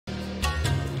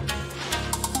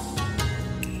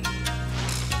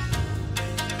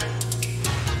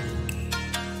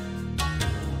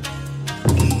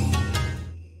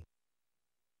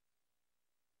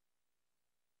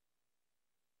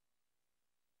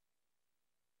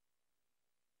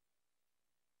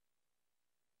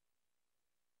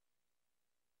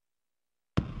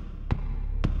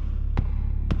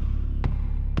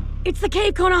It's the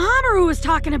cave Konohamaru was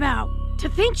talking about. To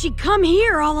think she'd come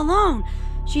here all alone.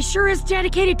 She sure is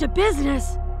dedicated to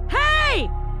business. Hey!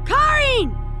 Karin!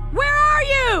 Where are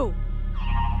you?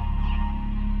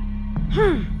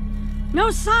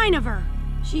 No sign of her.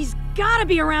 She's gotta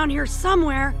be around here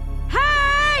somewhere.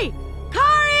 Hey!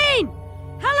 Karin!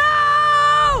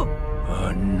 Hello!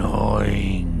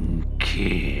 Annoying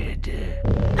kid.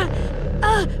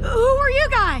 Who are you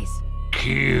guys?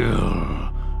 Kill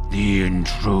the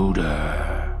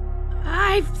intruder.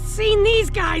 I've seen these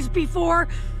guys before.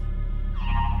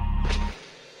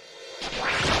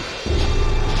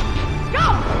 Go!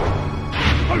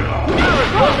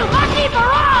 Naruto Uzumaki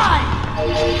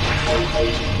Chronicles!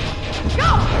 Go!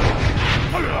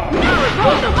 Naruto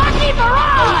Uzumaki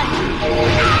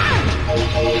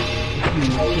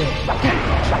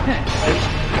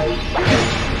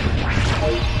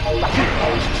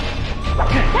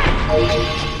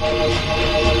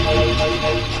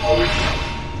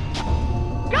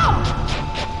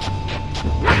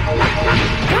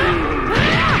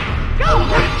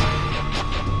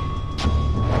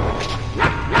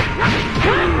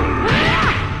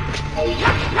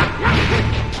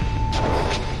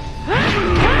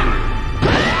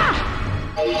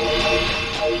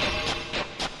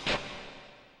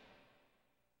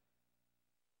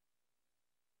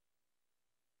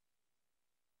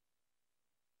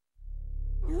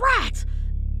Rats!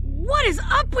 What is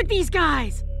up with these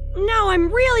guys? Now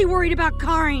I'm really worried about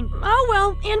Karin. Oh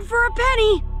well, in for a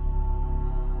penny.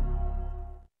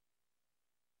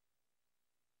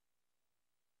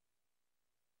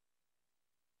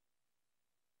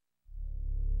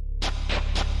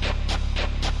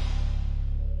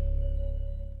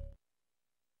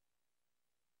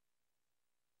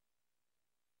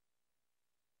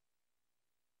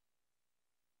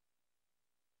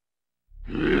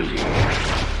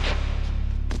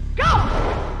 Go!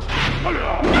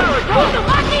 Naruto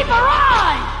Uzumaki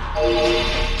Chronicles!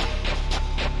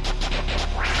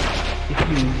 If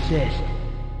you insist.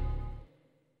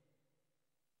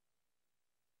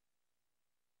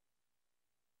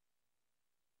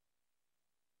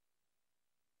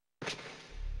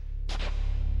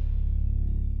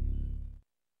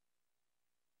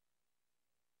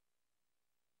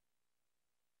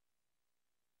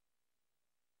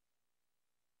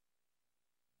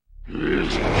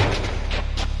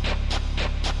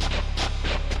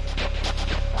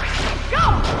 Go!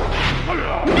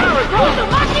 Naruto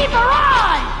Uzumaki Chronicles!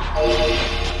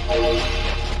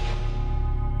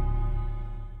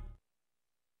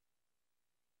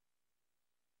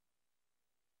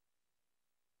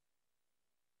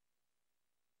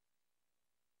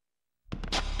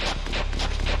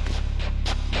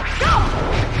 Go!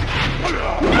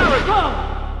 Naruto!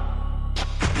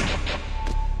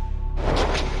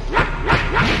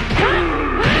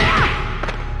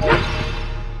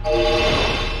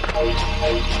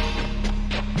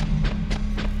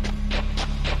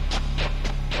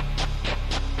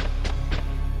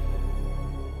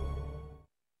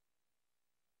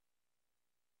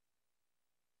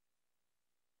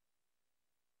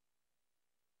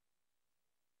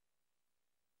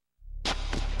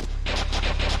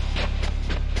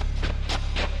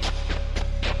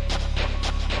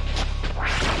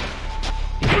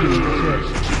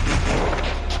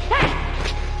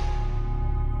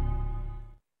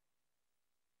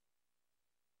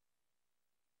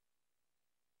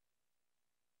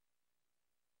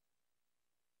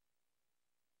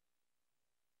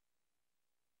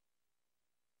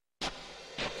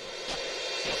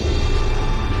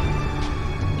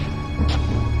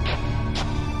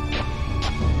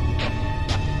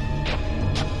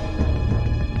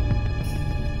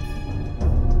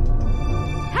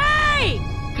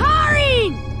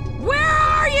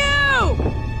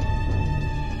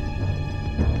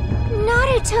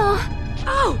 Naruto!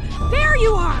 Oh, there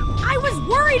you are! I was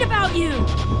worried about you!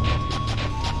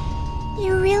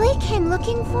 You really came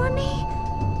looking for me?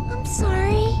 I'm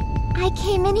sorry. I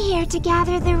came in here to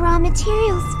gather the raw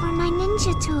materials for my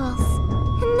ninja tools.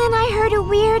 And then I heard a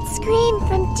weird scream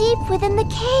from deep within the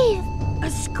cave.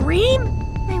 A scream?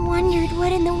 I wondered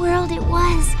what in the world it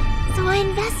was, so I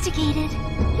investigated.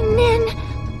 And then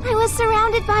I was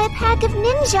surrounded by a pack of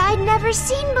ninja I'd never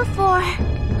seen before.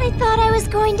 I thought I was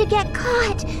going to get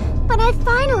caught, but I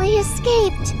finally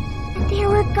escaped. And there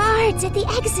were guards at the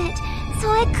exit, so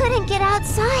I couldn't get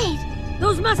outside.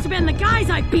 Those must have been the guys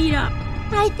I beat up.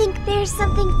 I think there's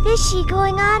something fishy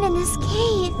going on in this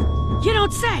cave. You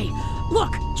don't say.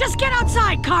 Look, just get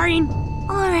outside, Karin.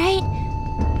 Alright,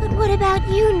 but what about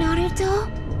you, Naruto?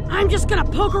 I'm just gonna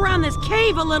poke around this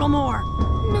cave a little more.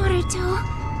 Naruto,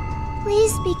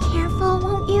 please be careful,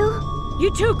 won't you? You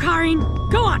too, Karin.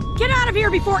 Go on, get out of here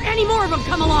before any more of them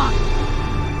come along.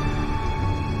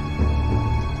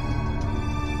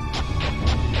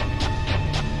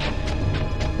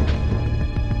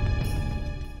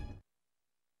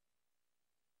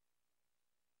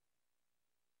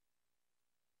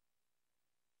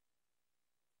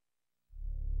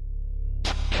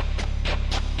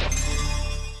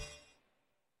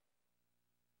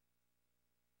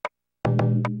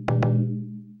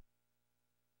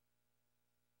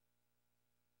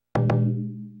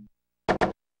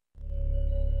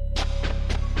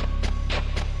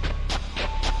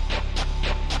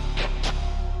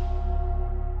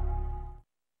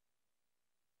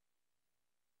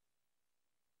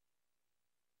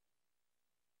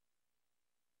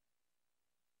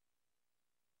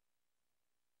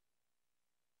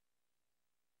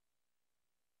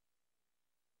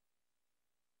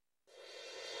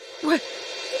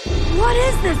 What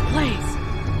is this place?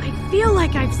 I feel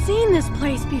like I've seen this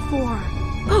place before.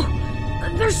 Oh,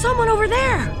 there's someone over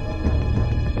there!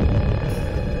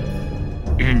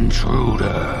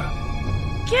 Intruder.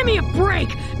 Give me a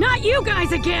break! Not you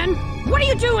guys again! What are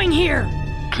you doing here?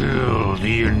 Kill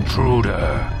the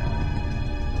intruder.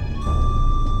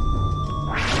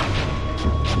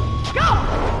 Go!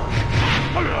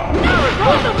 Naruto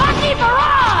Uzumaki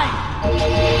Chronicles!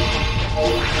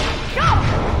 Go!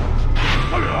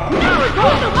 Naruto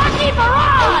Uzumaki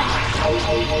Chronicles!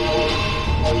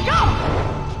 Go!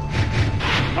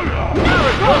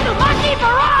 Naruto Uzumaki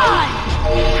Chronicles!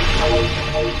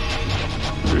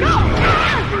 Go!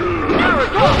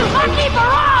 Naruto Uzumaki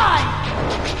Chronicles!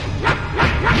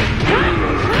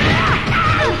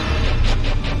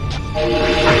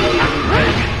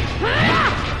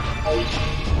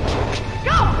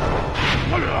 Go!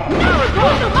 Naruto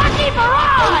Uzumaki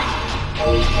Chronicles!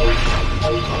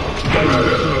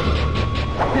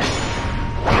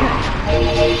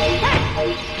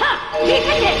 He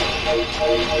did it!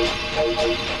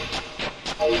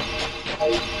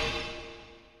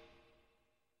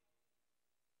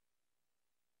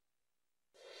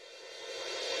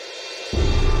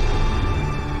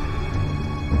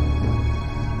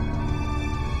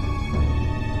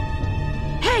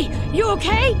 Hey, you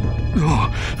okay? Oh,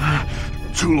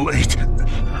 too late.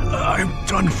 I'm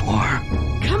done for.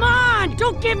 Come on,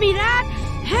 don't give me that!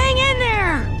 Hang in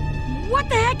there! What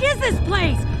the heck is this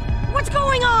place? What's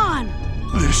going on?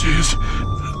 This is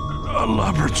a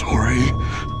laboratory.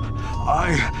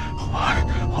 I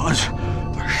was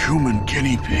a human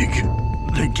guinea pig.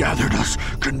 They gathered us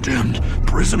condemned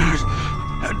prisoners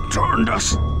and turned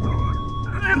us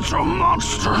into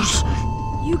monsters.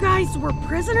 You guys were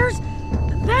prisoners?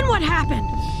 Then what happened?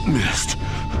 Mist.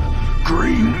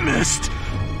 Green mist.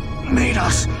 Made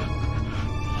us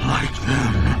like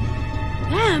them.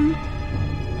 Them?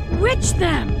 Which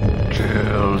them?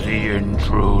 Kill the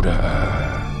intruder.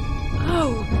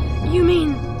 Oh, you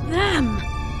mean them.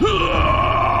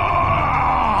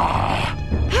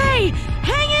 Hey,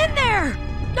 hang in there!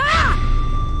 Ah!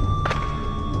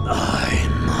 I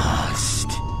must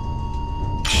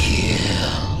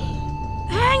kill.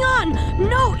 Hang on!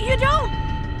 No, you don't!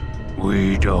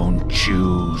 We don't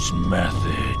choose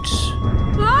methods.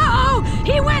 Uh-oh!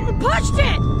 He went and pushed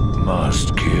it!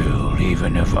 Must kill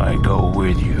even if I go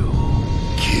with you.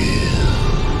 Kill.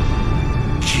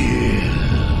 Kill.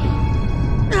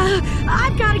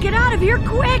 I've got to get out of here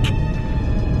quick!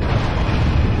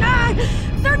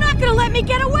 They're not gonna let me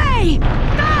get away!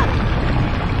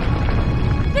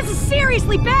 This is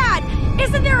seriously bad!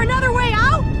 Isn't there another way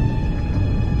out?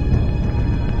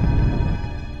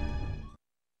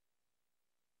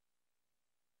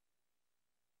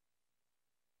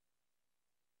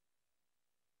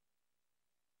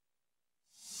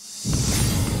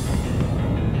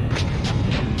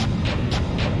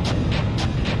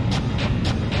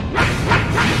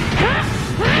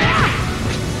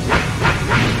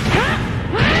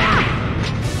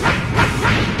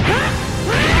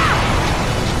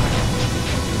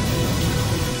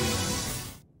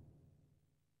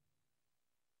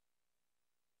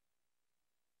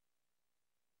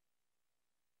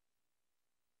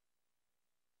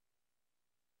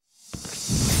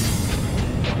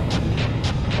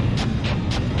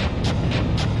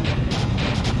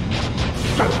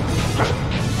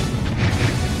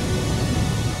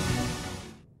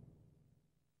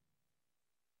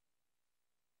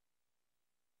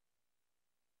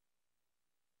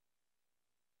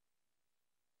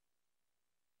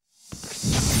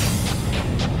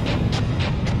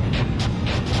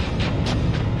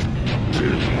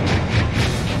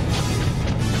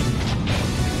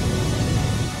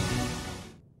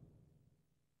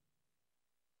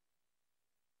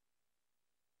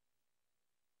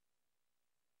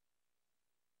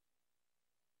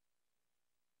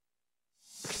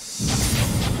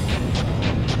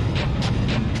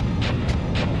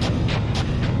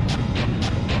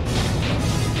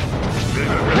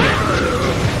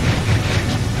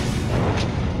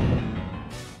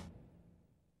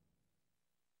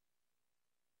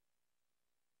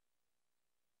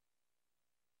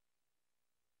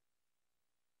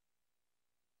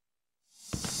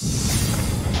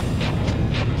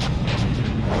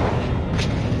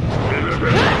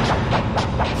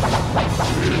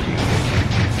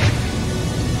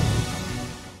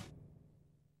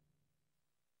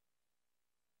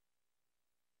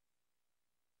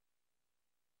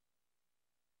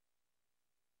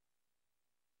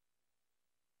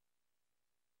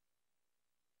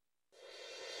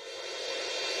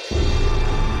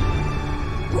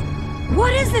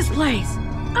 What is this place?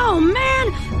 Oh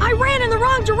man, I ran in the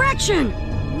wrong direction!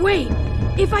 Wait,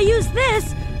 if I use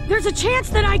this, there's a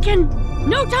chance that I can...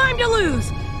 No time to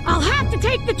lose! I'll have to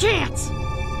take the chance!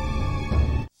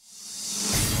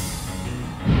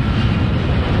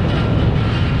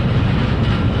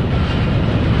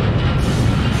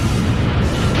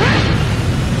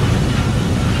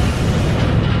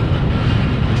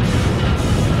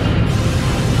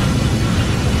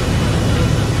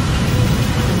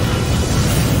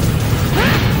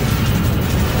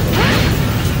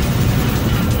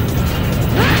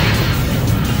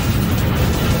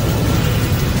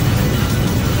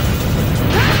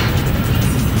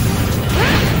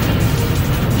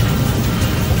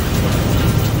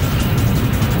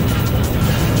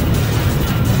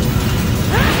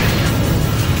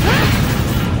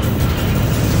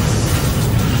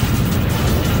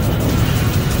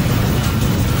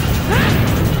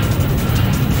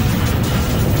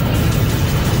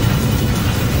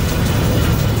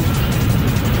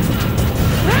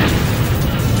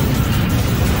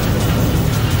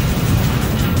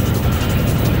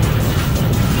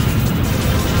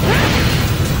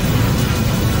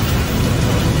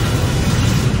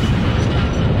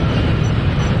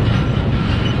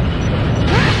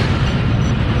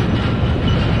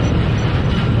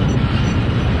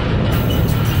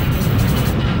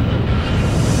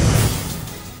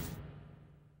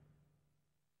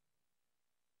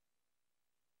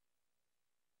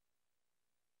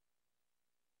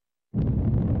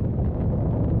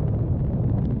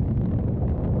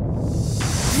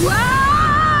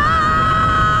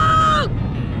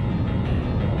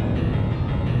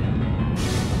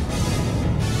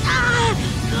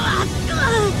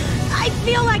 I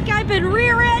feel like I've been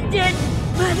rear-ended,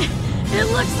 but it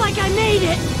looks like I made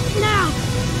it. Now,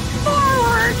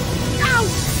 forward!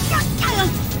 Ouch!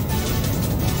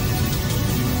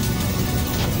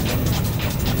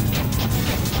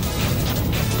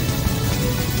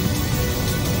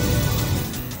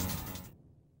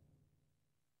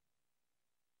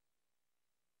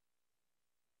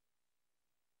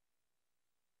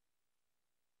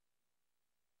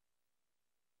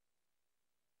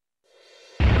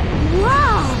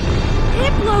 Wow!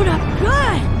 It blowed up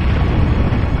good!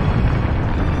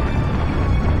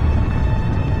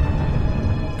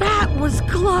 That was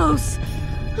close.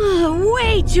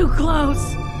 Way too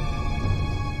close.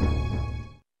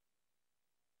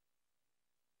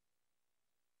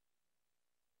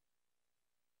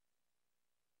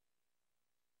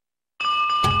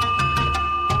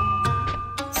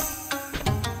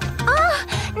 Oh,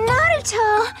 Naruto!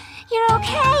 You're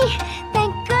okay!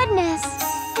 Thank goodness!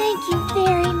 Thank you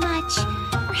very much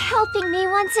for helping me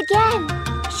once again.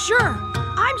 Sure,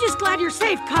 I'm just glad you're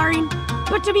safe, Karin.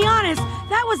 But to be honest,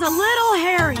 that was a little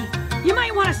hairy. You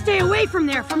might want to stay away from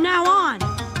there from now on.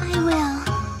 I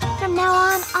will. From now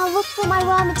on, I'll look for my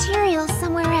raw materials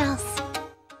somewhere else.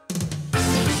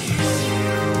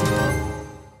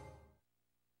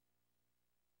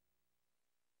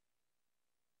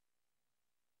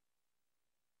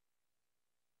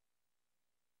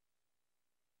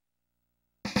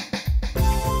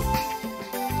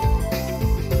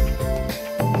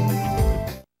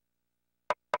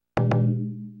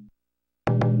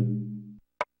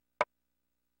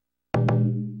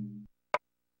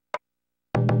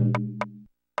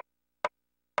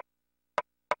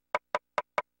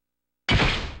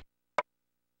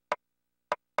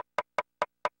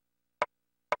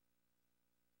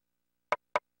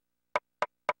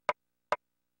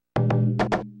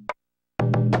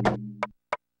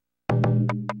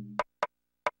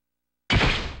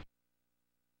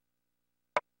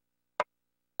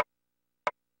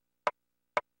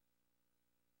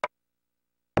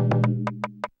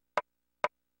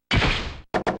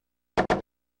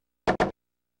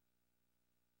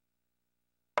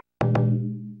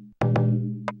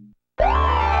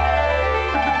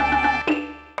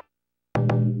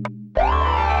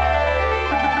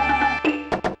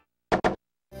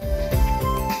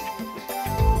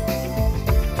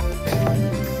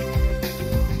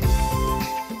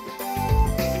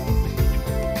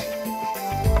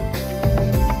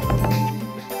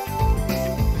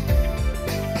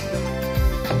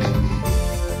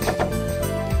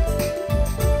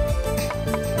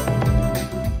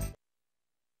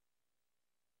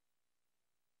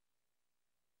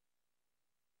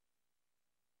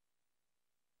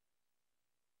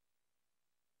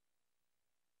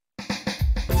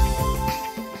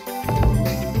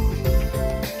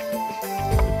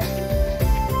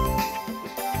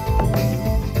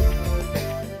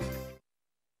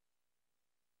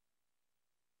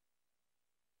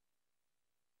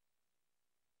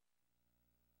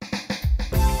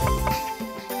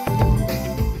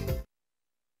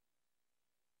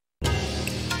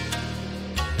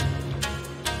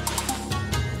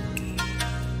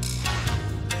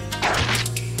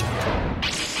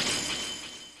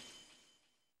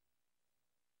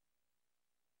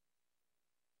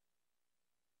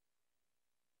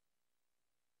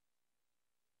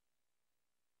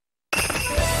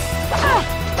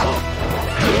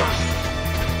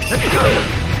 Let's go!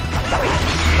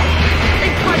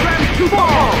 8 kilograms, 2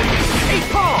 palms! 8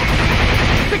 palms!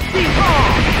 16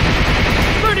 palms!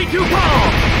 32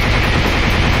 palms!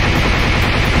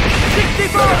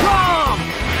 64 palms!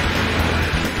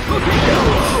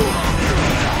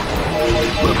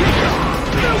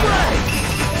 No way!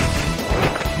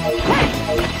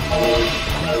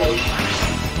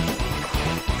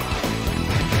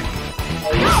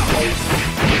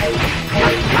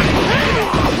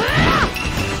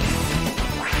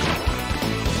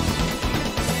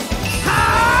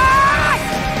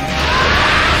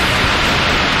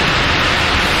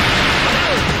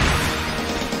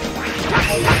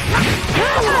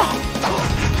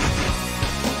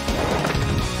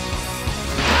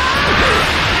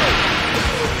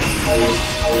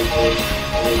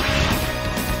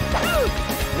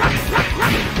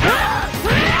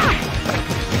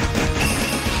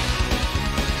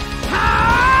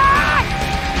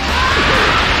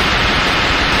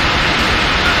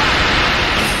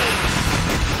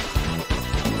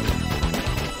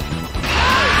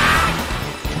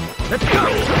 Let's go!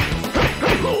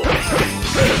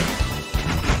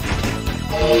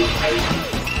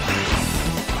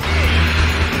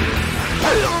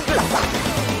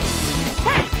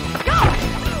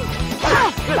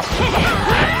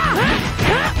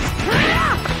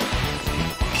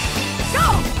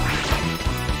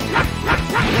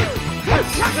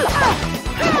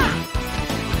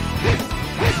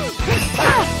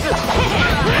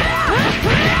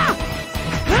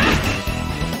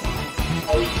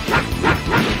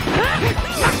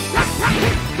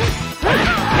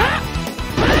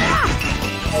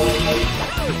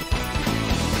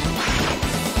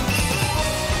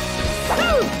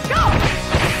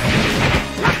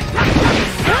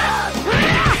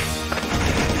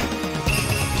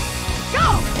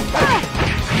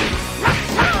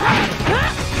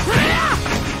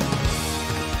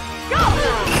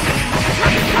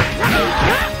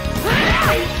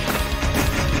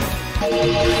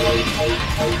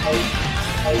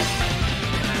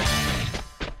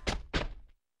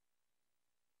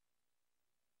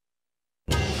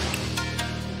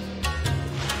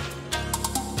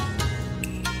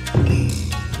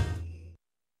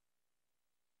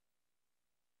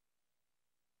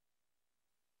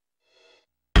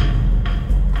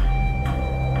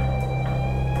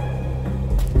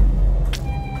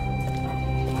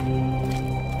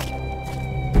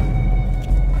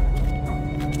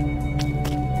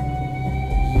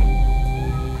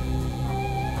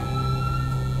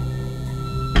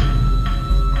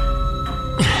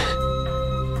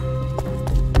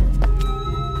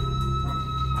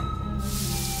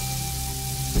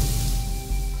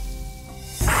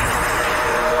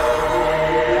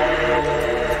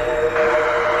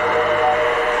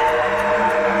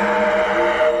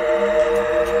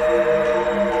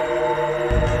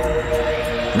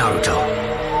 Naruto,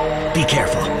 be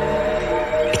careful.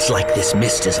 It's like this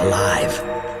mist is alive.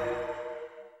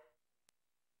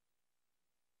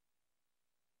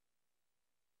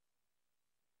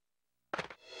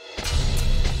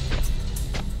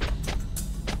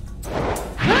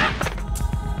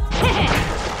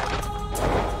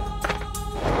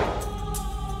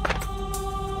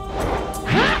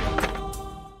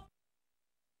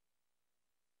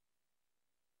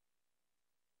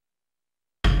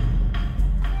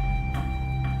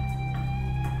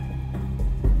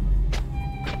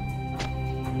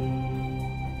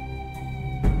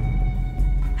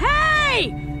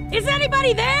 Is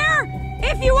anybody there?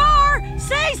 If you are,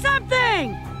 say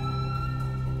something!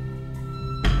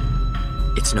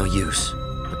 It's no use.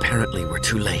 Apparently we're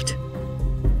too late.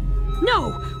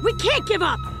 No, we can't give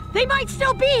up! They might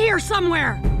still be here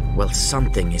somewhere! Well,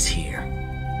 something is here,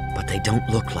 but they don't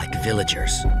look like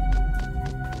villagers.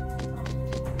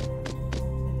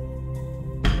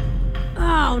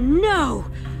 Oh no!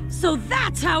 So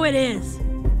that's how it is!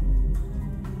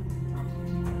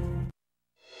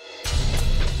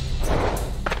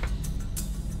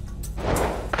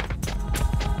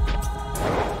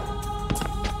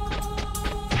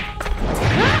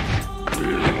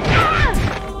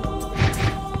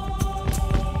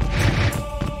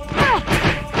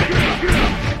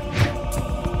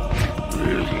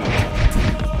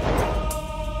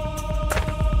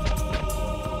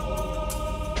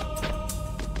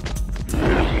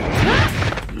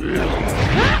 Yeah.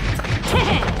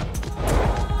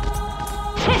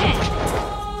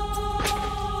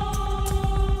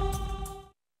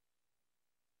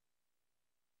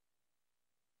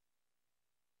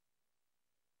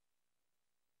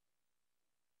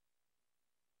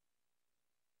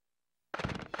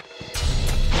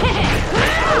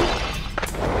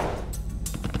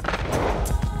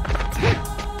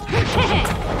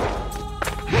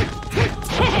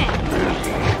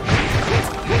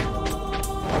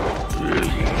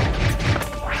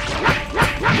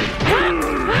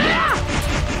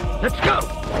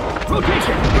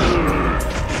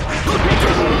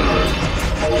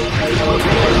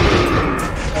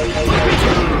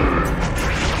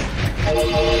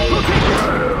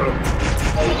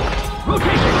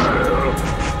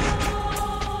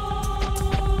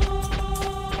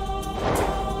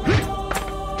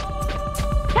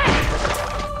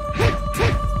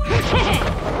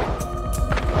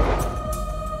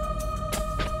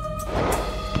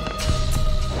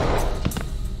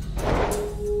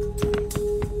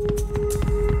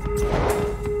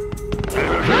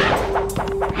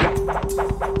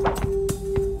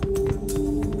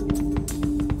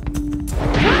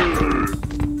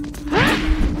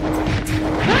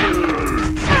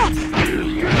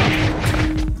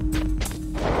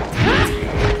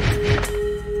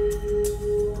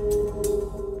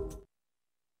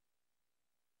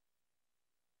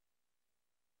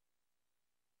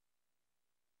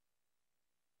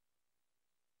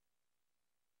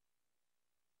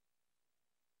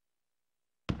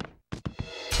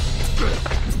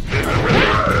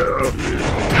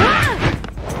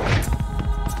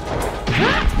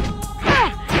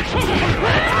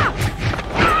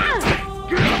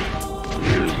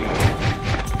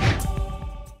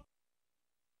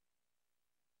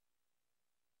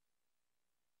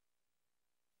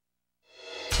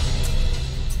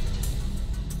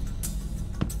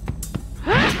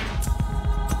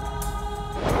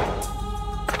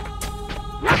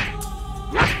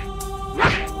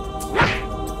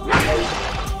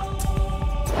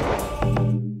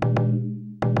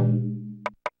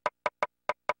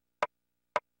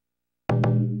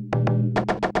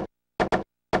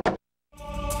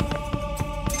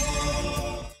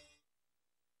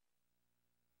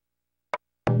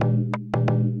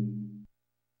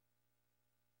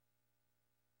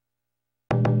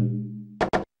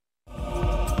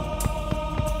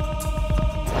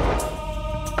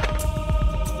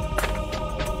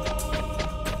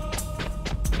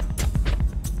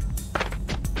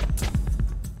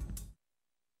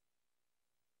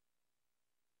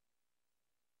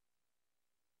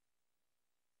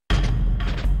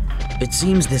 It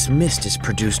seems this mist is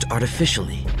produced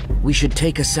artificially. We should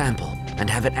take a sample and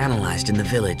have it analyzed in the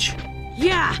village.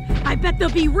 Yeah, I bet they'll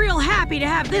be real happy to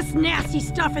have this nasty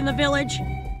stuff in the village.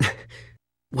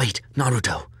 Wait,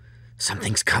 Naruto.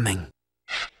 Something's coming.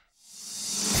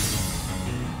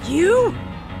 You?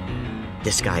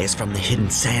 This guy is from the hidden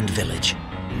sand village.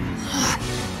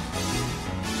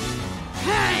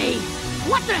 Hey!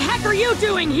 What the heck are you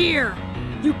doing here?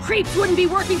 You creeps wouldn't be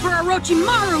working for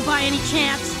Orochimaru by any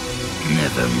chance.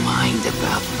 Never mind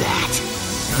about that.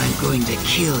 I'm going to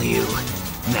kill you.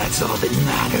 That's all that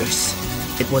matters.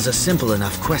 It was a simple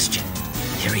enough question.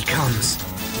 Here he comes.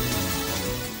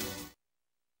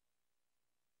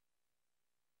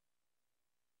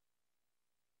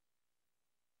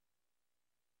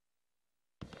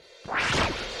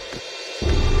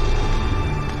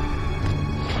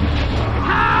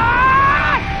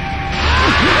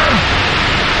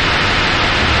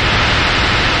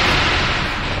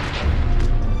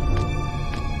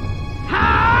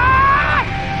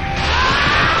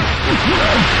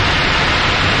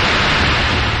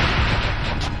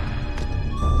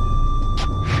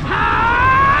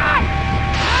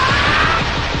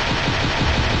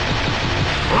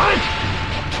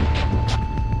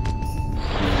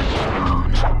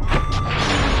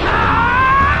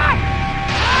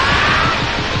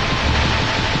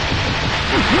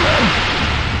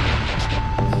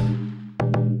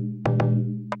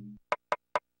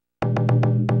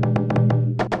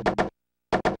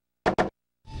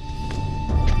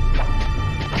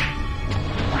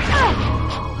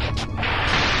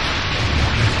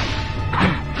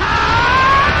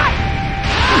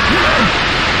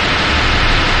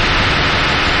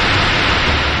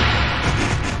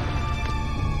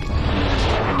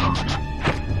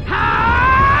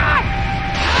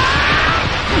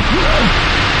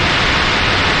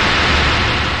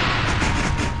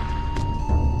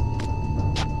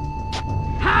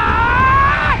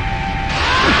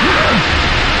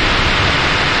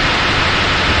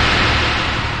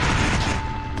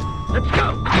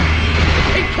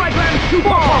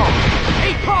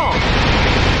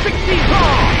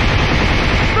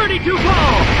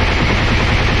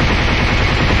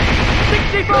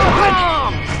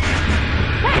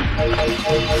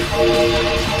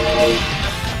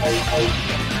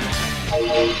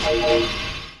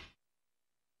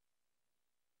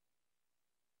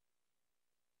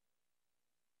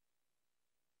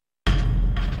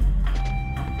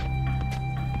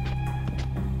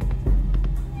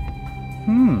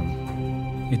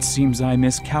 It seems I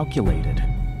miscalculated.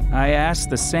 I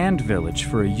asked the Sand Village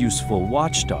for a useful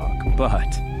watchdog,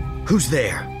 but... Who's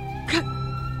there?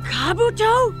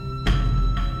 Kabuto?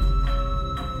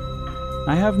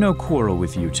 I have no quarrel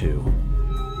with you two,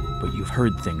 but you've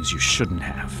heard things you shouldn't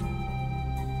have.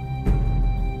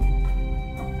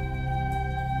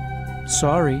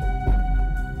 Sorry,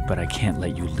 but I can't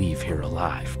let you leave here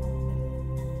alive.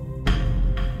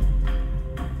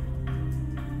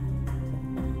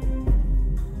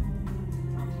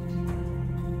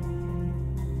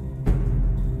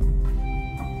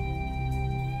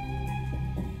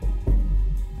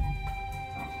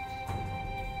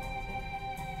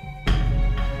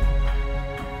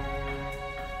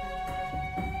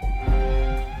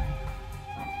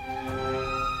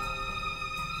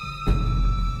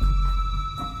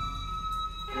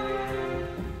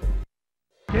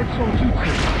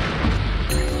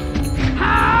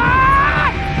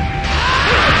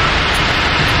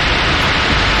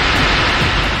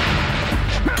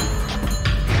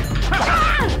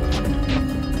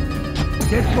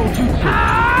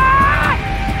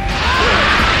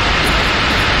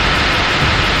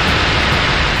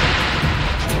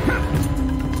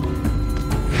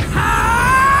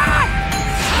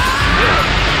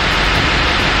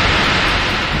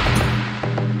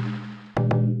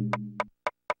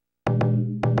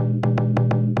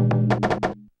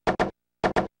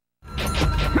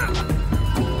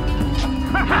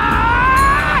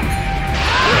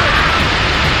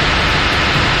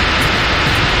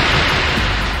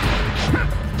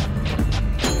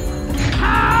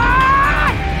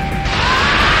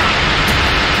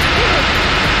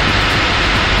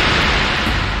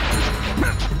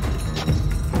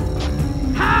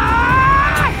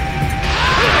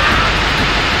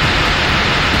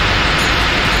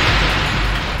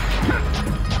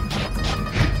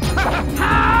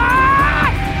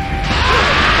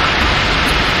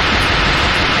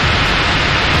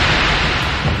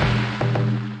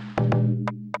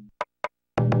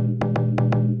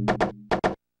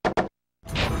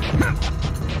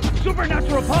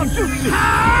 Supernatural Palm Jutsu!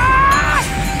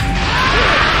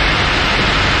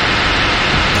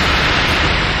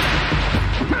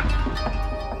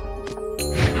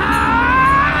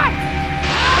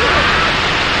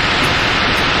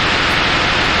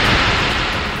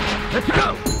 Let's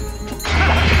go!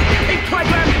 8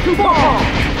 trigrams, 2 palms!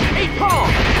 8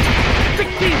 palms!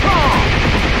 16 palms!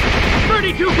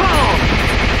 32 palms!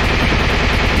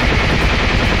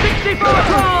 64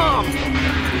 palms!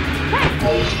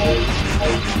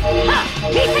 Ha!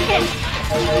 Piece of cake!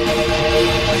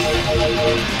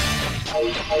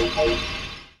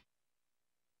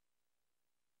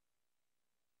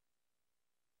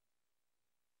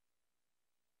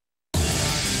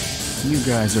 You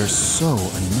guys are so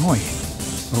annoying.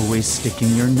 Always sticking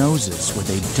your noses where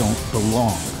they don't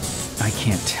belong. I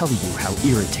can't tell you how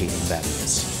irritating that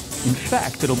is. In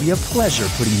fact, it'll be a pleasure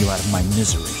putting you out of my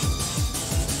misery.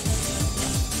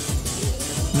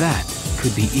 That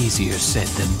could be easier said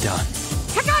than done.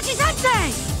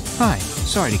 Kakashi-sensei! Hi,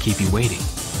 sorry to keep you waiting.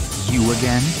 You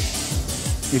again?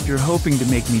 If you're hoping to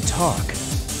make me talk,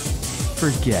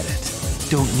 forget it.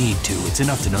 Don't need to, it's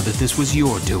enough to know that this was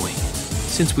your doing.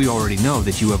 Since we already know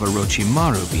that you have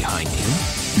Orochimaru behind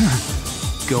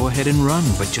you, go ahead and run,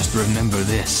 but just remember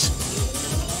this.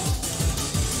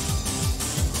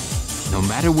 No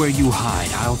matter where you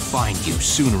hide, I'll find you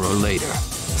sooner or later.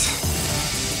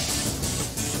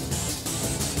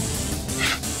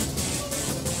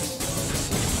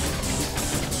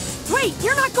 Wait,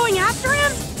 you're not going after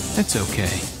him? That's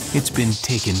okay. It's been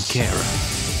taken care of.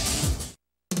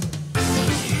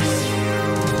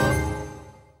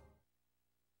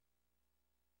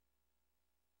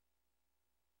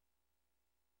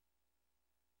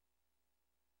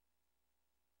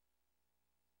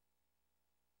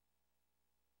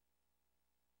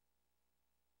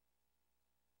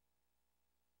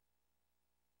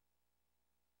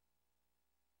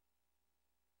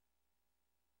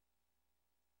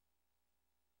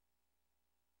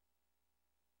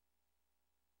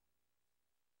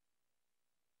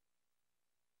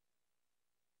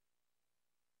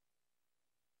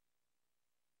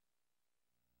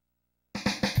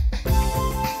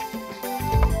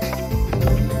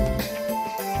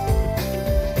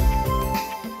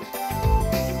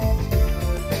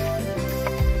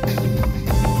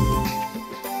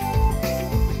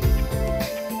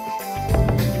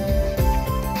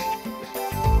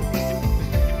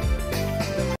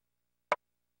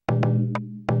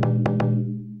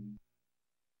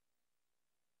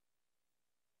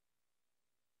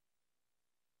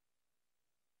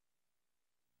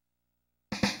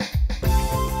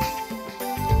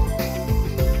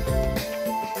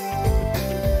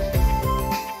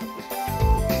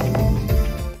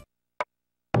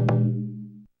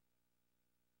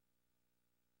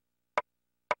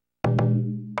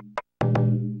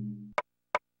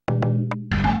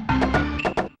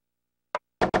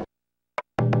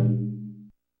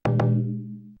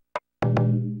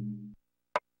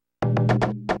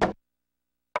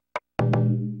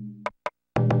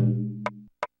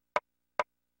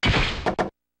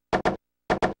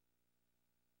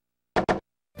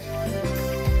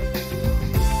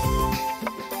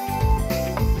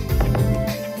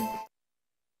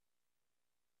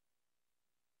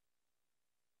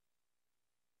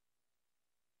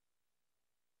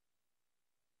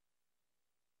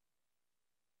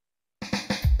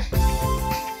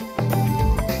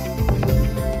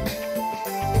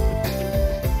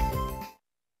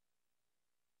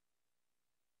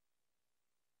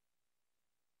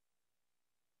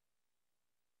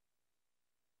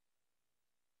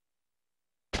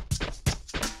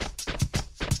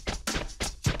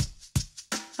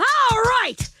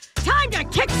 Time to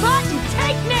kick butt and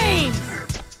take names!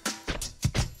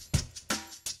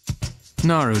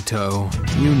 Naruto,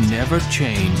 you never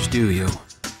change, do you?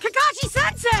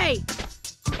 Kakashi-sensei!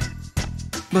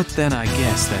 But then I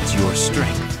guess that's your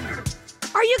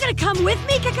strength. Are you gonna come with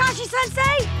me,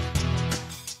 Kakashi-sensei?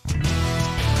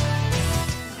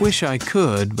 Wish I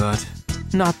could, but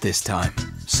not this time.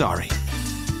 Sorry.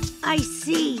 I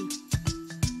see.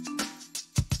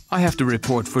 I have to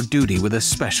report for duty with a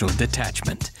special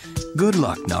detachment. Good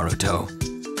luck, Naruto.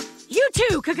 You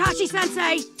too,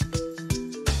 Kakashi-sensei!